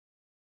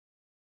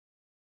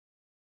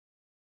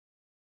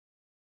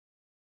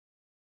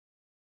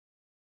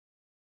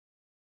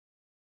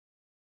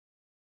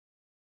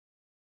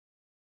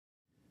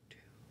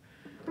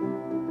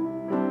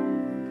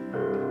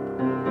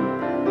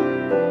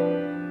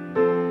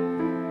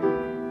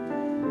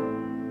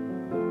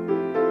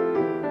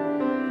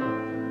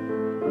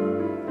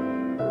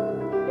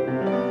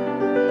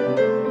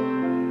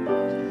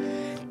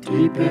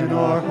Deep in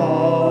our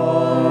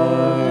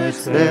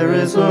hearts there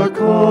is a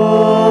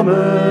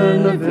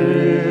common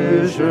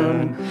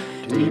vision.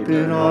 Deep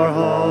in our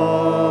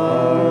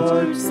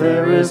hearts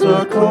there is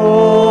a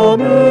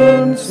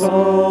common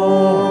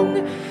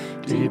song.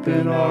 Deep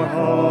in our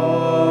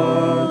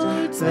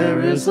hearts there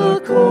is a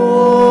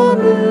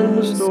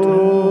common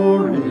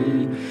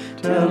story,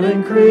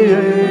 telling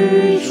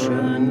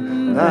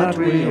creation that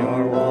we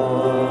are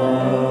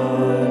one.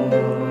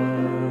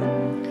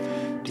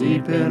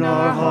 Deep in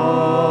our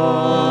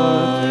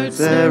hearts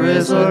there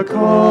is a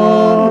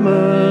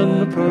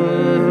common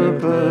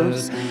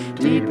purpose.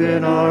 Deep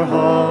in our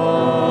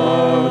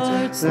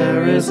hearts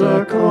there is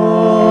a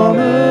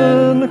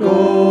common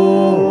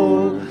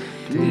goal.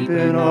 Deep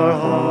in our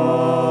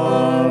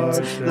hearts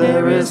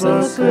there is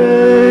a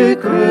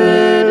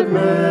sacred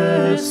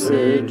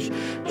message,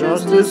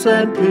 justice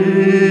and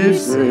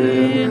peace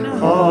in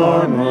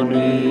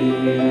harmony.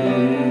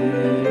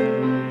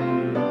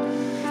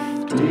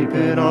 Deep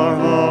in our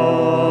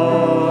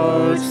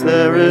hearts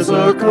there is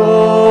a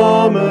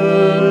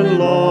common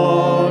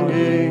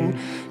longing.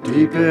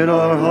 Deep in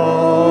our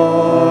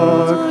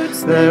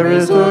hearts there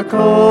is a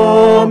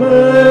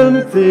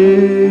common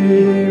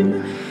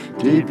theme.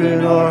 Deep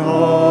in our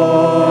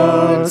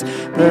hearts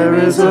there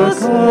is a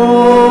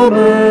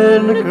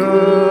common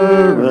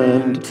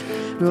current,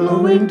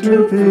 flowing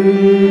to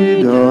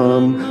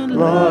freedom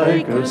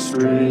like a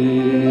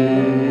stream.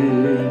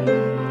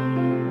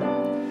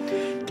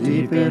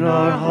 Deep in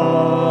our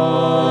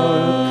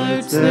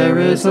hearts there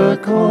is a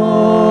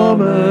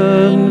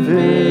common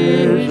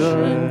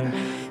vision.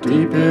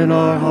 Deep in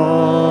our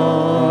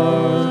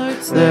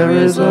hearts there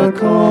is a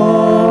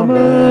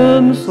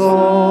common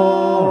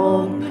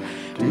song.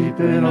 Deep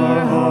in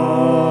our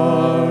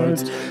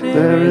hearts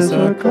there is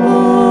a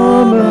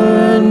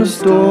common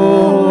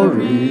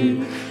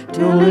story,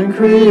 telling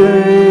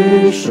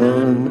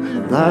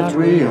creation that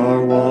we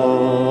are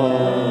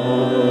one.